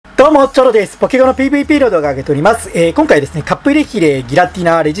どうも、チョロです。ポケゴの PVP の動画を上げております。今回ですね、カプレヒレ、ギラティ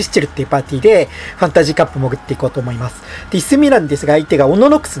ナ、レジスチルっていうパーティーで、ファンタジーカップ潜っていこうと思います。で、1戦目なんですが、相手がオノ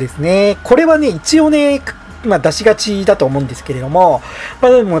ノックスですね。これはね、一応ね、出しがちだと思うんですけれども、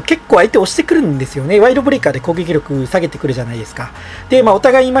でも結構相手押してくるんですよね。ワイドブレイカーで攻撃力下げてくるじゃないですか。で、お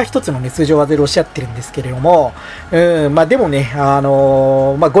互い今一つのね、通常技で押し合ってるんですけれども、でもね、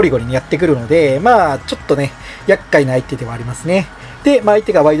ゴリゴリにやってくるので、ちょっとね、厄介な相手ではありますね。で、相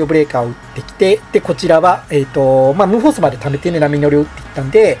手がワイドブレーカーを打ってきて、で、こちらは、ムーフォースまで貯めてね、波乗りを打っていった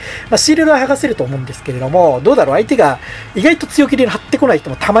んで、シールドは剥がせると思うんですけれども、どうだろう、相手が意外と強気で張ってこない人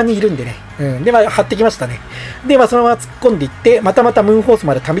もたまにいるんでね。で、張ってきましたね。で、そのまま突っ込んでいって、またムーンフォース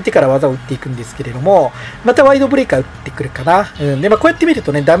まで貯めてから技を打っていくんですけれども、またワイドブレーカー打ってくるかな。で、こうやって見る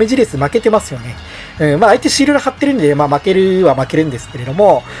とね、ダメージレース負けてますよね。相手シールド張ってるんで、負けるは負けるんですけれど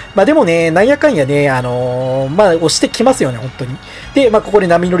も、でもね、なんやかんやね、押してきますよね、本当に。で、ここで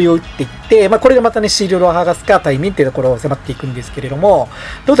波乗りを打っていって、これでまたね、シールドを剥がすか、対面っていうところを迫っていくんですけれども、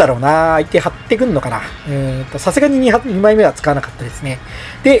どうだろうな、相手張ってくんのかな。さすがに 2枚目は使わなかったですね。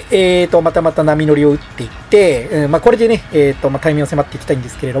で、また波乗りを打っていって、これでね、対面を迫っていきたいんで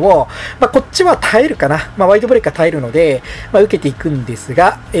すけれども、こっちは耐えるかな。ワイドブレーカー耐えるので、受けていくんです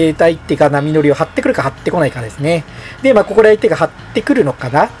が、相手が波乗りを張ってくるか張ってこないかですね。で、ここで相手が張ってくるのか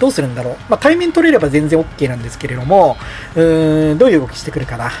な。どうするんだろう。対面取れれば全然 OK なんですけれども、どういう動きしてくる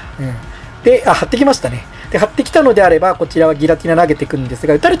かな。で、張ってきましたね。で、張ってきたのであれば、こちらはギラティナ投げていくんです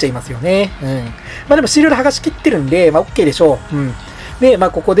が、打たれちゃいますよね。でもシールド剥がしきってるんで、OK でしょう。で、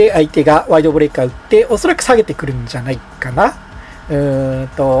ここで相手がワイドブレーカー打って、おそらく下げてくるんじゃないかな。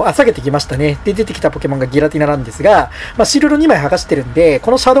下げてきましたね。で、出てきたポケモンがギラティナなんですが、シールド2枚剥がしてるんで、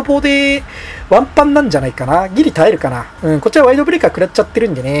このシャドウボーでワンパンなんじゃないかな。ギリ耐えるかな。こっちはワイドブレーカー食らっちゃってる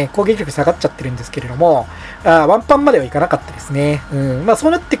んでね、攻撃力下がっちゃってるんですけれども、ワンパンまではいかなかったですね。そ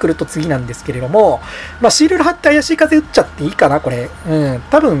うなってくると次なんですけれども、シールド張って怪しい風打っちゃっていいかな、これ。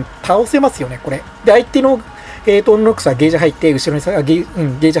多分倒せますよね、これ。で、相手のオンロックスはゲージ入って後ろに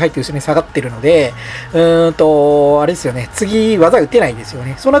ゲージ入って後ろに下がってるので、あれですよね。次、技打てないですよ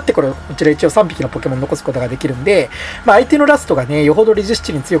ね。そうなってこちら一応3匹のポケモン残すことができるんで、相手のラストがね、よほどレジス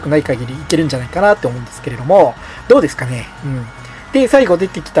チルに強くない限りいけるんじゃないかなって思うんですけれども、どうですかね。で、最後出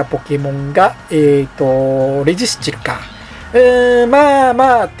てきたポケモンが、レジスチルか。っ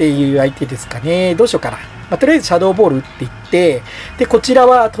ていう相手ですかね。どうしようかな。とりあえずシャドウボール打っていって、で、こちら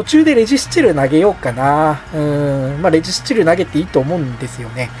は途中でレジスチル投げようかな。レジスチル投げていいと思うんですよ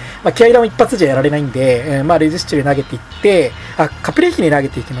ね。気合玉一発じゃやられないんで、レジスチル投げていって、カプレヒレ投げ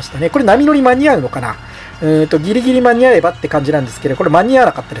ていきましたね。これ波乗り間に合うのかな。ギリギリ間に合えばって感じなんですけど、これ間に合わ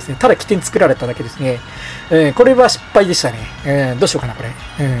なかったですね。ただ起点作られただけですね。これは失敗でしたね。どうしようかな、これ。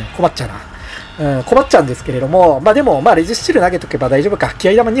困っちゃうな。困っちゃうんですけれども、でも、レジスチル投げとけば大丈夫か。気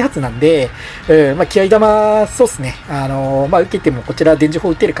合玉2発なんで、気合玉、そうっすね。受けてもこちら電磁砲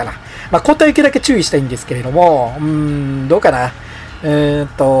打てるかな。交代受けだけ注意したいんですけれども、どうかな。ちょ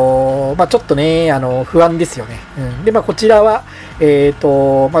っとね、不安ですよね。で、こちらは、打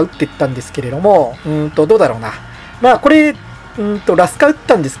っていったんですけれども、どうだろうな。これ、ラスカ打っ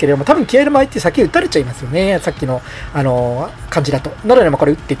たんですけれども、多分気合玉相手先打たれちゃいますよね。さっきの、感じだと。なので、こ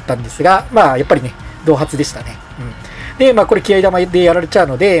れ打っていったんですが、やっぱりね、同発でしたね。で、これ気合玉でやられちゃう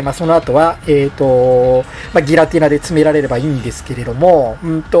ので、その後は、ギラティナで詰められればいいんですけれども、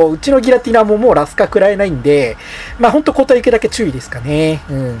うちのギラティナももうラスカ食らえないんで、ほんと交代受けだけ注意ですかね。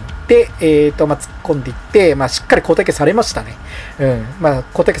で、突っ込んでいって、しっかり交代受けされましたね。交代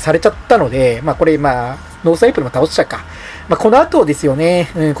受けされちゃったので、これ、ノーサイプルも倒しちゃうか。この後ですよね、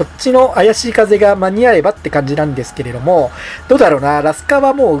こっちの怪しい風が間に合えばって感じなんですけれども、どうだろうな、ラスカ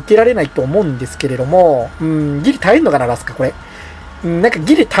はもう受けられないと思うんですけれども、ギリ耐えるのかな、ラスカ、これ。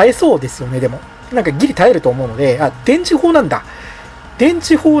ギリ耐えそうですよね、でも。ギリ耐えると思うので、電磁砲なんだ。電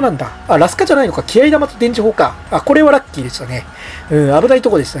磁砲なんだ。ラスカじゃないのか、気合玉と電磁砲か。これはラッキーでしたね。危ない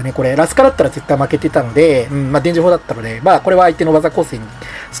とこでしたね、これ。ラスカだったら絶対負けてたので、電磁砲だったので、これは相手の技構成に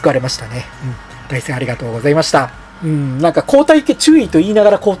救われましたね。対戦ありがとうございました。交代受け注意と言いな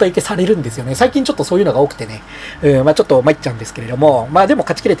がら交代受けされるんですよね。最近ちょっとそういうのが多くてね。ちょっと参っちゃうんですけれども、でも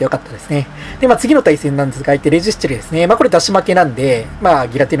勝ち切れてよかったですね。で、次の対戦なんですが、相手レジスチルですね。これ出し負けなんで、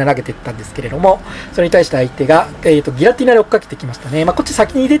ギラティナ投げていったんですけれども、それに対して相手が、ギラティナで追っかけてきましたね。こっち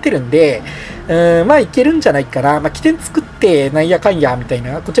先に出てるんで、いけるんじゃないかな。起点作って、なんやかんや、みたい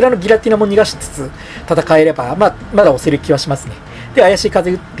な、こちらのギラティナも逃がしつつ戦えれば、まだ押せる気はしますね。で、怪しい風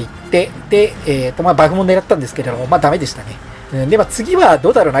打っていって、で、バグも狙ったんですけれども、ダメでしたね。で、次はど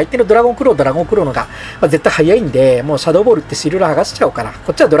うだろうな、相手のドラゴンクローのが、絶対早いんで、もうシャドーボールってシールド剥がしちゃおうかな。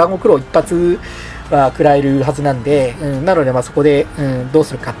こっちはドラゴンクロー一発は食らえるはずなんで、なので、そこで、どう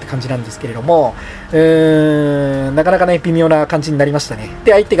するかって感じなんですけれども、なかなかね、微妙な感じになりましたね。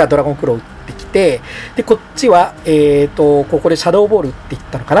で、相手がドラゴンクローを打ってきて、で、こっちは、ここでシャドウボール打っていっ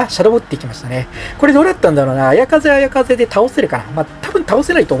たのかな、シャドウ打っていきましたね。これどうだったんだろうな、あや風で倒せるかな。多分倒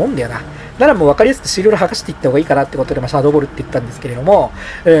せないと思うんだよな。ならもう分かりやすくシールド剥がしていった方がいいかなってことで、シャドウボールって言ったんですけれども、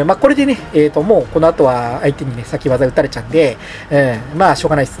これでね、もうこの後は相手にね、先技打たれちゃうんで、しょう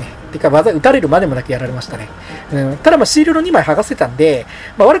がないですね。てか、技打たれるまでもなくやられましたね。ただ、シールド2枚剥がせたんで、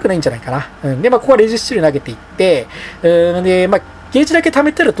悪くないんじゃないかな。で、ここはレジスチル投げていって、で、ゲージだけ貯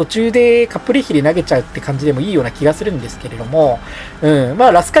めたら途中でカプレヒレ投げちゃうって感じでもいいような気がするんですけれども、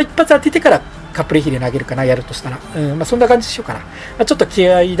ラスカ一発当ててからカプレヒレ投げるかな、やるとしたら。そんな感じしようかな。ちょっと気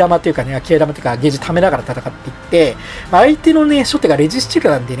合玉というかね、気合玉というかゲージ貯めながら戦っていって、相手のね、初手がレジスチル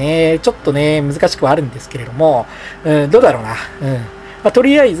なんでね、ちょっとね、難しくはあるんですけれども、どうだろうな。と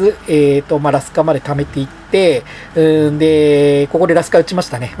りあえず、ラスカまで貯めていって、で、ここでラスカ打ちまし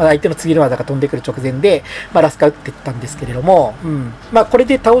たね。相手の次の技が飛んでくる直前で、ラスカ打っていったんですけれども、これ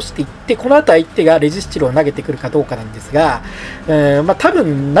で倒していって、この後相手がレジスチルを投げてくるかどうかなんですが、多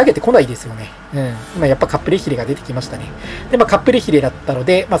分投げてこないですよね。今やっぱカップレヒレが出てきましたね。で、カップレヒレだったの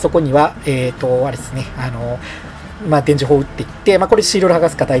で、そこには、あれですね、電磁砲打っていって、これシールド剥が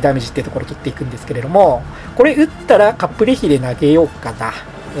すか大ダメージっていうところを取っていくんですけれども、これ打ったらカップレヒレ投げようかな。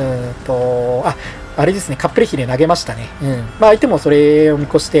あれですね、カップレヒレ投げましたね。相手もそれを見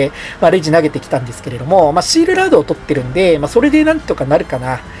越して、レジ投げてきたんですけれども、シールラードを取ってるんで、それでなんとかなるか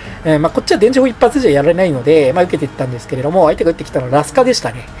な。こっちは電磁砲一発じゃやられないので、受けていったんですけれども、相手が打ってきたのはラスカでし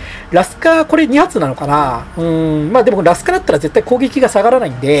たね。ラスカ、これ2発なのかな。でもラスカだったら絶対攻撃が下がらな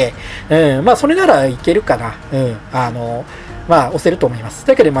いんで、それならいけるかな。押せると思います。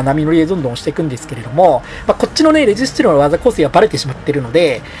だけど、波乗りでどんどん押していくんですけれども、こっちのね、レジスチルの技構成がバレてしまっているの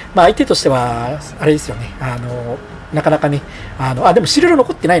で、相手としては、あれですよね、なかなかね、でもシールド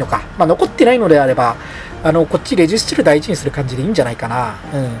残ってないのか。残ってないのであれば、こっちレジスチル大事にする感じでいいんじゃないかな。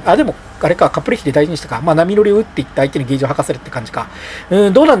でも、あれか、カップレヒで大事にしたか。波乗りを打っていって相手にゲージを吐かせるって感じか。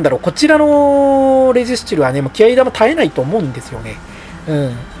どうなんだろう。こちらのレジスチルはね、もう気合玉耐えないと思うんですよね。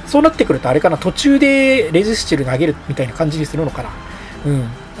そうなってくるとあれかな、途中でレジスチル投げるみたいな感じにするのか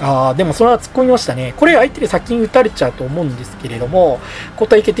な。でもそれは突っ込みましたね。これ相手で先に打たれちゃうと思うんですけれども、交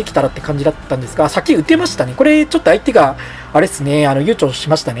代いけてきたらって感じだったんですが、先打てましたね。これちょっと相手が、あれですね、悠長し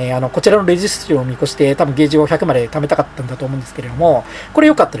ましたね。こちらのレジスチルを見越して、多分ゲージを100まで貯めたかったんだと思うんですけれども、これ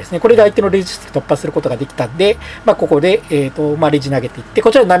良かったですね。これで相手のレジスチル突破することができたんで、ここで、レジ投げていって、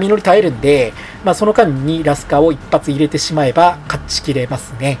こちら波乗り耐えるんで、その間にラスカを一発入れてしまえば勝ちきれま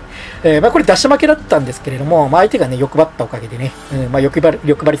すね。これ出し負けだったんですけれども、相手がね、欲張ったおかげでね、欲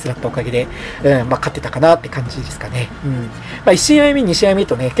張率だったおかげで、勝てたかなって感じですかね。1試合目、2試合目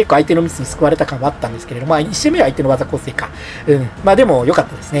とね、結構相手のミスに救われた感はあったんですけれども、1試合目は相手の技構成か。でも良かっ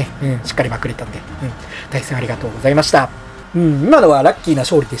たですね。しっかりまくれたんで。対戦ありがとうございました。今のはラッキーな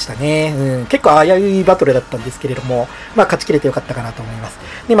勝利でしたね。結構危ういバトルだったんですけれども、勝ち切れてよかったかなと思います。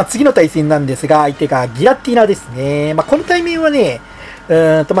で、次の対戦なんですが、相手がギラティナですね。この対面はね、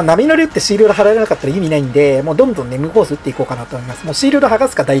波乗り打ってシールド貼られなかったら意味ないんで、もうどんどんね、無コース打っていこうかなと思います。もうシールド剥が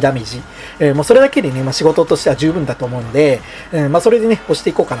すか大ダメージ。もうそれだけでね、仕事としては十分だと思うので、それでね、押し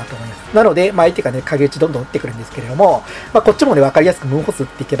ていこうかなと思います。なので、相手がね、影打ちどんどん打ってくるんですけれども、こっちもね、わかりやすく無コース打っ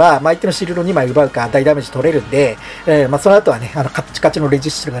ていけば、相手のシールド2枚奪うか大ダメージ取れるんで、その後はね、カッチカチのレジ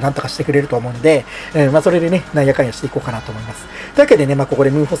スチルがなんとかしてくれると思うので、それでね、なんやかんやしていこうかなと思います。というわけでね、ここで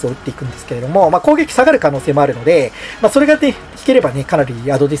ムーンホースを打っていくんですけれども、攻撃下がる可能性もあるので、それがね、引ければね、かな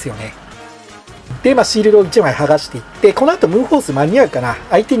りアドですよね。で、シールドを1枚剥がしていって、この後ムーンホース間に合うかな。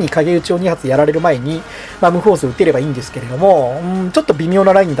相手に影打ちを2発やられる前に、ムーンホースを打てればいいんですけれども、ちょっと微妙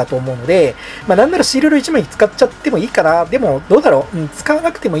なラインだと思うので、なんならシールド1枚使っちゃってもいいかな。でも、どうだろう。使わ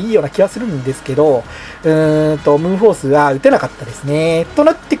なくてもいいような気はするんですけど、ムーンホースは打てなかったですね。と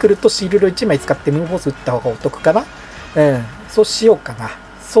なってくると、シールド1枚使ってムーンホース打った方がお得かな。そうしようかな。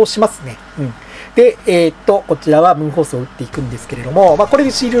そうしますね。で、こちらはムーンホースを打っていくんですけれども、これ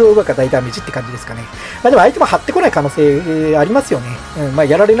でシールドを奪うか大ダメージって感じですかね。でも相手も張ってこない可能性ありますよね。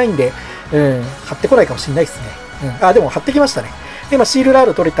やられないんで、張ってこないかもしれないですね。でも張ってきましたね。で、シールラー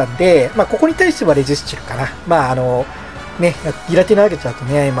ド取れたんで、ここに対してはレジスチルかな。ね、ギラティナ投げちゃうと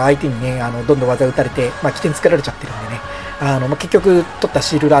ね、相手にね、どんどん技打たれて、起点作られちゃってるんでね、結局取った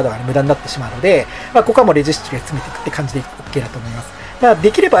シールラードが無駄になってしまうので、ここはもうレジスチルで詰めていくって感じで OK だと思います。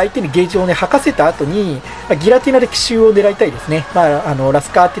できれば相手にゲージをね、吐かせた後に、ギラティナで奇襲を狙いたいですね。ラス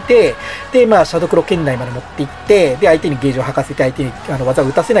カ当てて、で、シャドクロ圏内まで持っていって、で、相手にゲージを吐かせて、相手に技を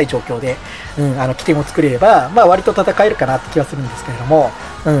打たせない状況で、起点を作れれば、割と戦えるかなって気はするんですけれども、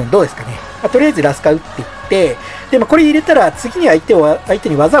どうですかね。とりあえずラスカ打っていって、で、これ入れたら次に相手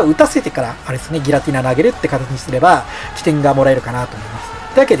に技を打たせてから、あれですね、ギラティナ投げるって形にすれば、起点がもらえるかなと思います。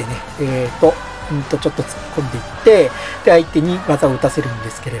というわけでね、ちょっと突っ込んでいって、で、相手に技を打たせるん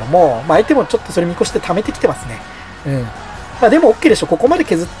ですけれども、相手もちょっとそれ見越して溜めてきてますね。でも OK でしょ。ここまで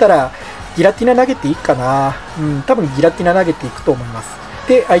削ったら、ギラティナ投げていいかな。多分ギラティナ投げていくと思います。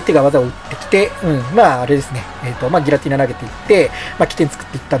で、相手が技を打ってきて、あれですね。ギラティナ投げていって、起点作っ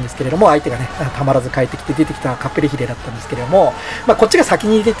ていったんですけれども、相手がね、たまらず変えてきて出てきたカプレヒレだったんですけれども、こっちが先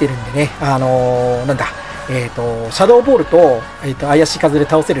に出てるんでね、シャドーボールと、怪しい風で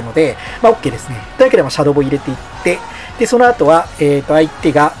倒せるので、OK ですね。というわけで、シャドーボール入れていって、で、その後は、相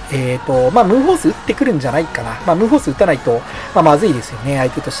手が、ムーンフォース打ってくるんじゃないかな。ムーンフォース打たないと、まずいですよね、相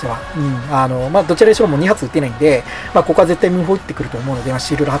手としては。どちらにしろもう2発打てないんで、ここは絶対ムーンフォー打ってくると思うので、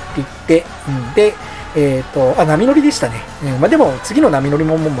シールド貼っていって、で、波乗りでしたね。でも、次の波乗り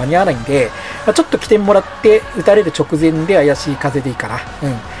ももう間に合わないんで、ちょっと起点もらって、打たれる直前で怪しい風でいいか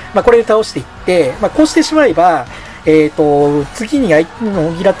な。これで倒していって、こうしてしまえば、次に相手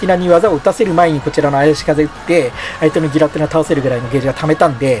のギラティナに技を打たせる前にこちらの怪しい風打って、相手のギラティナ倒せるぐらいのゲージが貯めた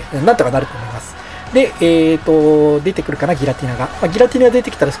んで、なんとかなると思います。で、出てくるかな、ギラティナが。ギラティナが出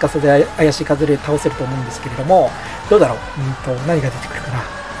てきたらすかさず怪しい風で倒せると思うんですけれども、どうだろう。何が出てくるか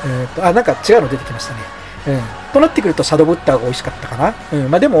な。なんか違うの出てきましたね。となってくると、シャドウブッターが美味しかったか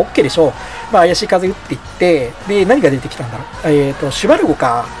な。でも OK でしょう。怪しい風打っていって、で、何が出てきたんだろう。シュバルゴ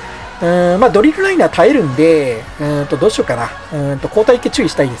か。ドリルライナー耐えるんで、どうしようかな。交代系注意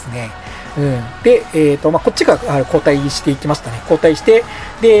したいですね。で、こっちが交代していきましたね。交代して、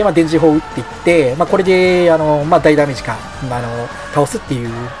で、電磁砲を打っていって、これで、大ダメージか、倒すってい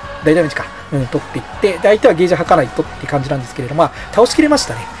う、大ダメージか、取っていって、で、相手はゲージ吐かないとって感じなんですけれども、倒しきれまし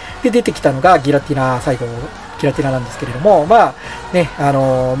たね。で、出てきたのがギラティナ、最後、ギラティナなんですけれども、ラ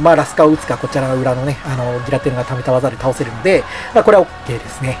スカを打つか、こちらの裏のね、ギラティナが溜めた技で倒せるので、これは OK で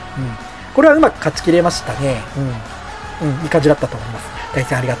すね。これはうまく勝ち切れましたね。いい感じだったと思います。大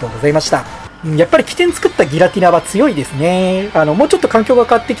変ありがとうございました。やっぱり起点作ったギラティナは強いですね。もうちょっと環境が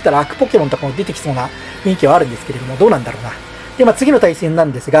変わってきたら、アクポケモンとかも出てきそうな雰囲気はあるんですけれども、どうなんだろうな。で、次の対戦な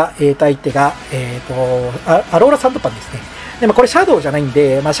んですが、相手が、アローラサンドパンですね。で、これシャドウじゃないん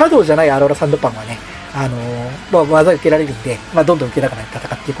で、シャドウじゃないアローラサンドパンはね、技受けられるんで、どんどん受けながら戦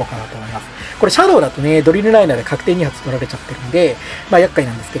っていこうかなと思います。これシャドウだとね、ドリルライナーで確定2発取られちゃってるんで、厄介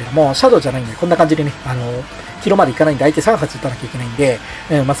なんですけれども、シャドウじゃないんで、こんな感じでね、キロまでいかないんで、相手3発打たなきゃいけないんで、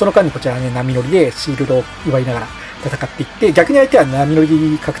その間にこちらね、波乗りでシールドを奪いながら戦っていって、逆に相手は波乗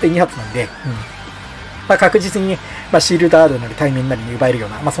り確定2発なんで、確実にね、シールドアードなり対面なりに奪えるよ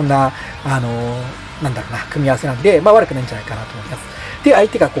うな、そんな、なんだろうな、組み合わせなんで、悪くないんじゃないかなと思います。で、相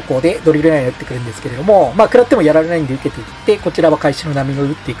手がここでドリルライナー打ってくるんですけれども、食らってもやられないんで受けていって、こちらは開始の波を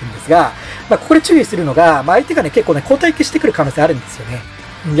打っていくんですが、ここで注意するのが、相手がね、結構ね、交代系してくる可能性あるんですよね。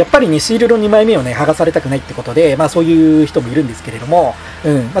やっぱりね、シールド2枚目をね、剥がされたくないってことで、そういう人もいるんですけれども、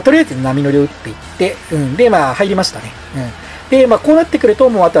とりあえず波乗りを打っていって、で、入りましたね。で、こうなってくると、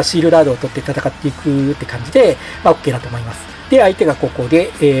もうあとはシールラードを取って戦っていくって感じで、OK だと思います。で、相手がここで、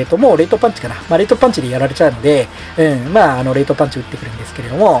もうレートパンチかな。レートパンチでやられちゃうので、レートパンチ打ってくるんですけれ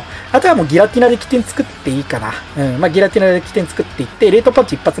ども、あとはもうギラティナで起点作っていいかな。ギラティナで起点作っていって、レートパン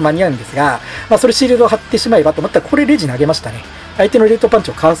チ一発間に合うんですが、それシールドを貼ってしまえばと思ったら、これレジ投げましたね。相手のレートパン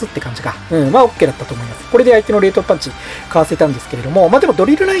チをかわすって感じか。OK だったと思います。これで相手のレートパンチかわせたんですけれども、でもド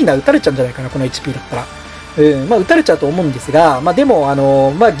リルライナー打たれちゃうんじゃないかな、この HP だったら。打たれちゃうと思うんですが、でも、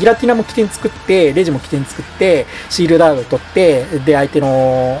ギラティナも起点作って、レジも起点作って、シールダードを取って、で、相手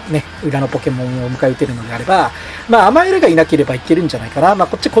のね、裏のポケモンを迎え撃てるのであれば、アマエルがいなければいけるんじゃないかな。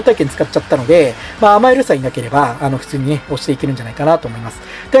こっち交代権使っちゃったので、アマエルさえいなければ、普通にね、押していけるんじゃないかなと思います。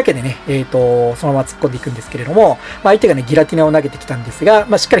というわけでね、そのまま突っ込んでいくんですけれども、相手がね、ギラティナを投げてきたんですが、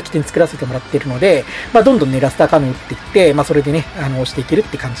しっかり起点作らせてもらっているので、どんどんね、ラスターカノン打っていって、それでね、押していけるっ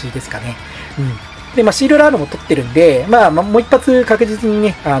て感じですかね。で、シールラードも取ってるんで、もう一発確実に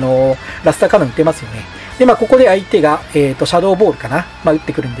ね、ラスターカノン打てますよね。で、ここで相手が、シャドーボールかな打っ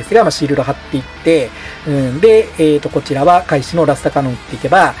てくるんですが、シールド貼っていって、で、こちらは開始のラスターカノン打っていけ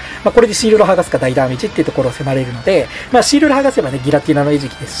ば、これでシールド剥がすか大ダメージっていうところを迫れるので、シールド剥がせばね、ギラティナの餌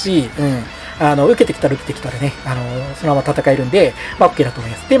食ですし、受けてきたらね、そのまま戦えるんで、OK だと思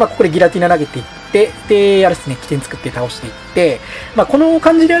います。で、ここでギラティナ投げていって、で、あれですね、起点作って倒していって、この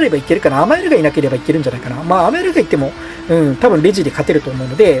感じであればいけるかな。アマエルがいなければいけるんじゃないかな。アマエルがいても、多分レジで勝てると思う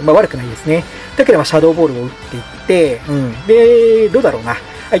ので、悪くないですね。だけど、シャドーボールを打っていって、で、どうだろうな。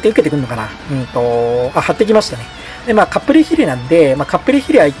相手受けてくるのかな。張ってきましたね。で、カプレヒレなんで、カプレ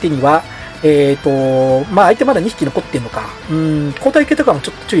ヒレ相手には、まあ、相手まだ2匹残ってんのか。交代系とかもち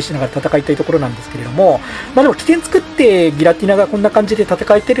ょっと注意しながら戦いたいところなんですけれども、まあでも起点作ってギラティナがこんな感じで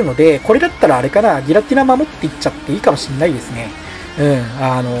戦えてるので、これだったらあれかな、ギラティナ守っていっちゃっていいかもしれないですね。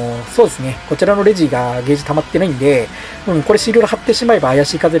そうですね。こちらのレジがゲージ溜まってないんで、これシールド貼ってしまえば怪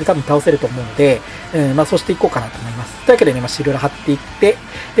しい風で多分倒せると思うので、まあそうしていこうかなと思います。というわけでね、まあシールド貼っていって、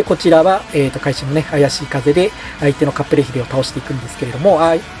で、こちらは、開始のね、怪しい風で相手のカプレヒレを倒していくんですけれども、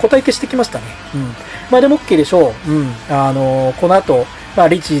個体消してきましたね。まあでも OK でしょう。この後、まあ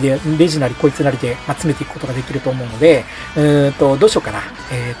レジなりこいつなりで、まあ、詰めていくことができると思うので、どうしようかな。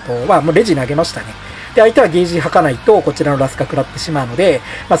まあもうレジ投げましたね。で、相手はゲージ吐かないと、こちらのラスが食らってしまうので、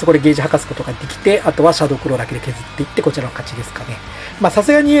まあそこでゲージ吐かすことができて、あとはシャドウクローだけで削っていって、こちらの勝ちですかね。まあさ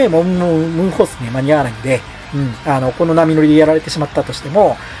すがにムーンホースね、間に合わないんで、この波乗りでやられてしまったとして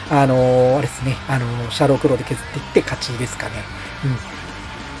も、あれですね、シャドウクローで削っていって勝ちですかね。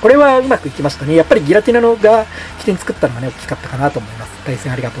これはうまくいきましたね。やっぱりギラティナのが起点作ったのがね、大きかったかなと思います。対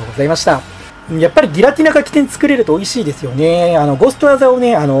戦ありがとうございました。やっぱりギラティナが起点作れると美味しいですよね。ゴースト技を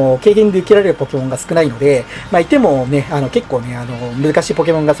ね、軽減で受けられるポケモンが少ないので、まあ、いてもね、結構ね、難しいポ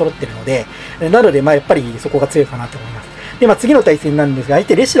ケモンが揃ってるので、なので、まあ、やっぱりそこが強いかなと思います。で、まあ、次の対戦なんですが、相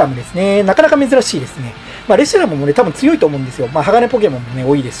手レシラムですね。なかなか珍しいですね。まあ、レシラムもね、多分強いと思うんですよ。まあ、鋼ポケモンもね、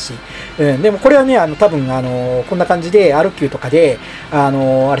多いですし。でもこれはね、多分、こんな感じで、RQ とかで、あ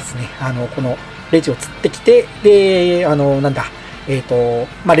れですね、この、レジを釣ってきて、で、なんだ、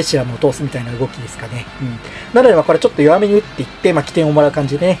まあ、レシラムを通すみたいな動きですかね。なので、まあ、これちょっと弱めに打っていって、まあ、起点をもらう感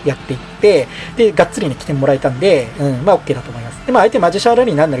じでね、やっていって、で、がっつりね、起点もらえたんで、まあ、OK だと思います。で、まあ、相手マジシャーラ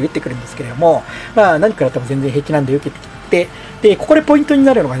リーなんなら打ってくるんですけれども、まあ、何からっても全然平気なんで受けてきて、で、ここでポイントに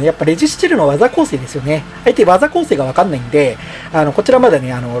なるのがね、やっぱレジスチルの技構成ですよね。相手技構成がわかんないんで、こちらまだ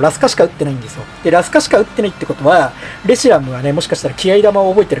ね、ラスカしか打ってないんですよ。で、ラスカしか打ってないってことは、レシラムはね、もしかしたら気合玉を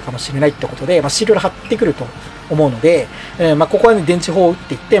覚えてるかもしれないってことで、まあ、シールド貼ってくると思うので、まあ、ここはね、電池砲を打っ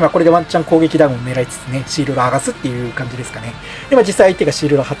ていって、まあ、これでワンチャン攻撃ダウンを狙いつつね、シールドを剥がすっていう感じですかね。で、まあ、実際相手がシー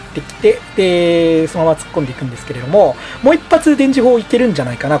ルドを貼ってきて、で、そのまま突っ込んでいくんですけれども、もう一発電池砲いけるんじゃ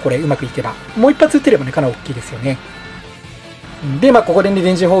ないかな、これ、うまくいけば。もう一発撃てればね、かなり大きいですよね。で、まあ、ここでね、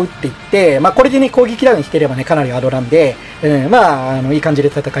電磁砲を打っていって、まあ、これでね、攻撃ダウン引ければね、かなりアドランで、まあ、いい感じで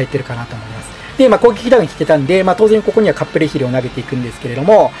戦えてるかなと思います。で、まあ、攻撃ダウン引けたんで、まあ、当然ここにはカップレヒレを投げていくんですけれど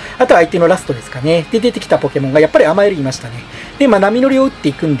も、あとは相手のラストですかね。で、出てきたポケモンがやっぱり甘えるいましたね。で、まあ、波乗りを打って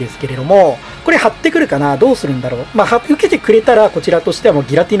いくんですけれども、これ張ってくるかな、どうするんだろう。まあ、受けてくれたら、こちらとしてはもう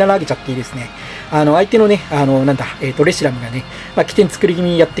ギラティナ投げちゃっていいですね。相手のね、なんだ、レシラムがね、まあ、起点作り気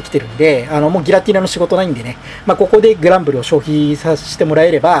味にやってきてるんで、もうギラティナの仕事ないんでね、まあ、ここでグランブルを消費させてもら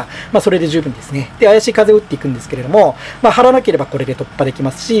えれば、まあ、それで十分ですね。で、怪しい風を打っていくんですけれども、まあ、張らなければこれで突破でき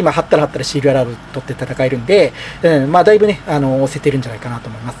ますし、まあ、張ったらシールアラーム取って戦えるんで、まあ、だいぶね、押せてるんじゃないかなと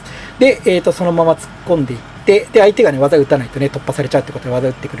思います。で、そのまま突っ込んでいって、で、相手がね、技打たないとね、突破されちゃうってことで技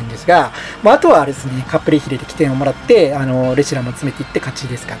打ってくるんですが、まあ、あとはあれですね、カップレヒレで起点をもらって、レシラムを詰めていって勝ち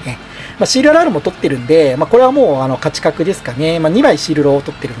ですかね。まあ、シールアラームも取ってるんで、まあ、これはもう、勝ち確ですかね。まあ、2枚シールを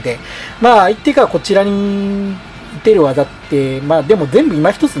取ってるんで、まあ、相手がこちらに打てる技って、まあ、でも全部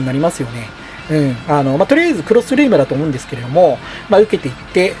今一つになりますよね。まあ、とりあえずクロスフレームだと思うんですけれども、まあ、受けていっ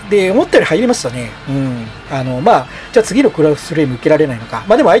て、で、思ったより入りましたね。まあ、じゃあ次のクロスフレーム受けられないのか。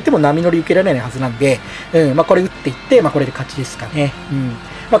まあ、でも相手も波乗り受けられないはずなんで、まあ、これ打っていって、まあ、これで勝ちですかね。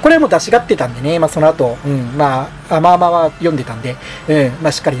まあ、これはもう出しがってたんでね、まあ、その後、まあまあは読んでたんで、ま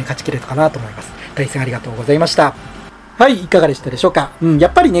あ、しっかりね、勝ち切れたかなと思います。対戦ありがとうございました。はい、いかがでしたでしょうか。や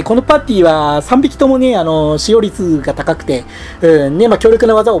っぱりね、このパーティーは3匹ともね、使用率が高くて、ね、まあ、強力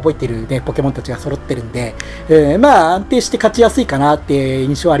な技を覚えているね、ポケモンたちが揃ってるんで、まあ、安定して勝ちやすいかなって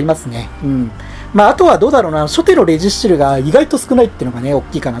印象はありますね。まあ、あとはどうだろうな、初手のレジスチルが意外と少ないっていうのがね、大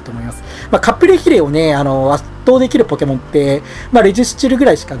きいかなと思います。まあ、カプレヒレをね、圧倒できるポケモンって、まあ、レジスチルぐ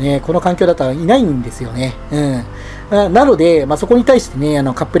らいしかね、この環境だったらいないんですよね。なので、まあ、そこに対してね、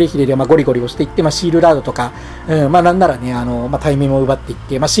カップレヒレでまあゴリゴリ押していって、まあ、シールラードとか、まあ、なんならね、まあ、対面を奪っていっ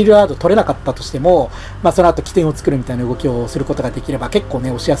て、まあ、シールラード取れなかったとしても、まあ、その後起点を作るみたいな動きをすることができれば結構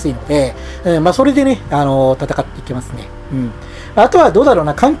ね、押しやすいので、まあ、それでね、戦っていけますね。あとはどうだろう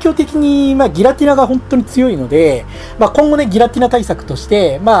な、環境的に、まあ、ギラティナが本当に強いので、まあ、今後ね、ギラティナ対策とし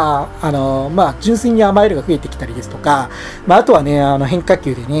て、まあ、まあ、純粋に甘えるが増えてきたりですとか、まあ、あとはね、変化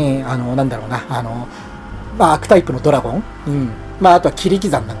球でね、なんだろうな、まあ、悪タイプのドラゴン、まあ、あとは切り刻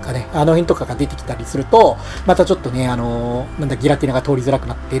んなんかね、辺とかが出てきたりすると、またちょっとね、なんだ、ギラティナが通りづらく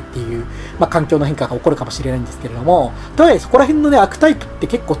なってっていう、まあ、環境の変化が起こるかもしれないんですけれども、とはいえそこら辺のね、悪タイプって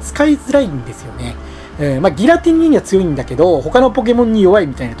結構使いづらいんですよね。ギラティニには強いんだけど、他のポケモンに弱い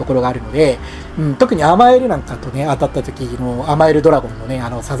みたいなところがあるので、特にアマエルなんかとね、当たった時のアマエルドラゴンのね、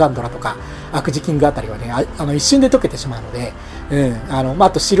サザンドラとか、アクジキングあたりはね、一瞬で溶けてしまうので、あ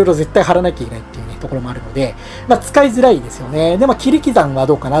と白色絶対貼らなきゃいけないっていうね、ところもあるので、使いづらいですよね。で、切り刻は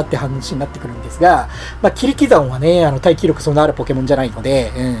どうかなって話になってくるんですが、切り刻はね、耐久力そんなあるポケモンじゃないの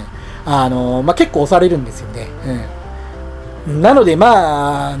で、結構押されるんですよね。なので、ギ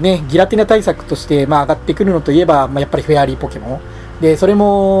ラティナ対策として、上がってくるのといえば、やっぱりフェアリーポケモン。で、それ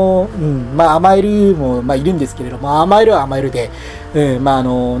も、アマエルも、いるんですけれども、アマエルはアマエルで、な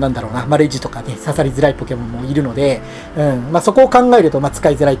んだろうな、レジとかね、刺さりづらいポケモンもいるので、そこを考えると、使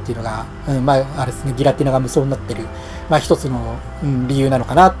いづらいっていうのが、あれですね、ギラティナが無双になってる、一つの、理由なの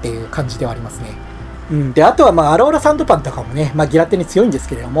かなっていう感じではありますね。で、あとは、アローラサンドパンとかもね、ギラテに強いんです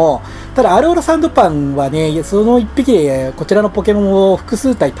けれども、ただ、アローラサンドパンはね、その一匹で、こちらのポケモンを複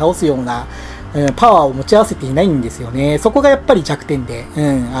数体倒すような、パワーを持ち合わせていないんですよね。そこがやっぱり弱点で、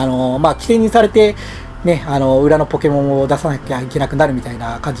規制にされて、ね、裏のポケモンを出さなきゃいけなくなるみたい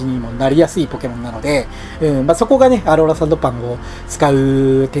な感じにもなりやすいポケモンなので、そこがね、アローラサンドパンを使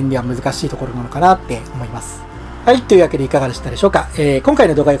う点では難しいところなのかなって思います。はい。というわけでいかがでしたでしょうか。今回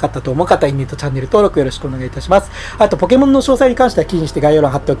の動画が良かったと思う方、いいねとチャンネル登録よろしくお願いいたします。あと、ポケモンの詳細に関しては記事にして概要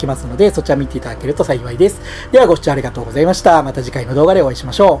欄貼っておきますので、そちら見ていただけると幸いです。では、ご視聴ありがとうございました。また次回の動画でお会いし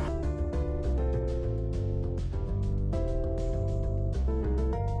ましょう。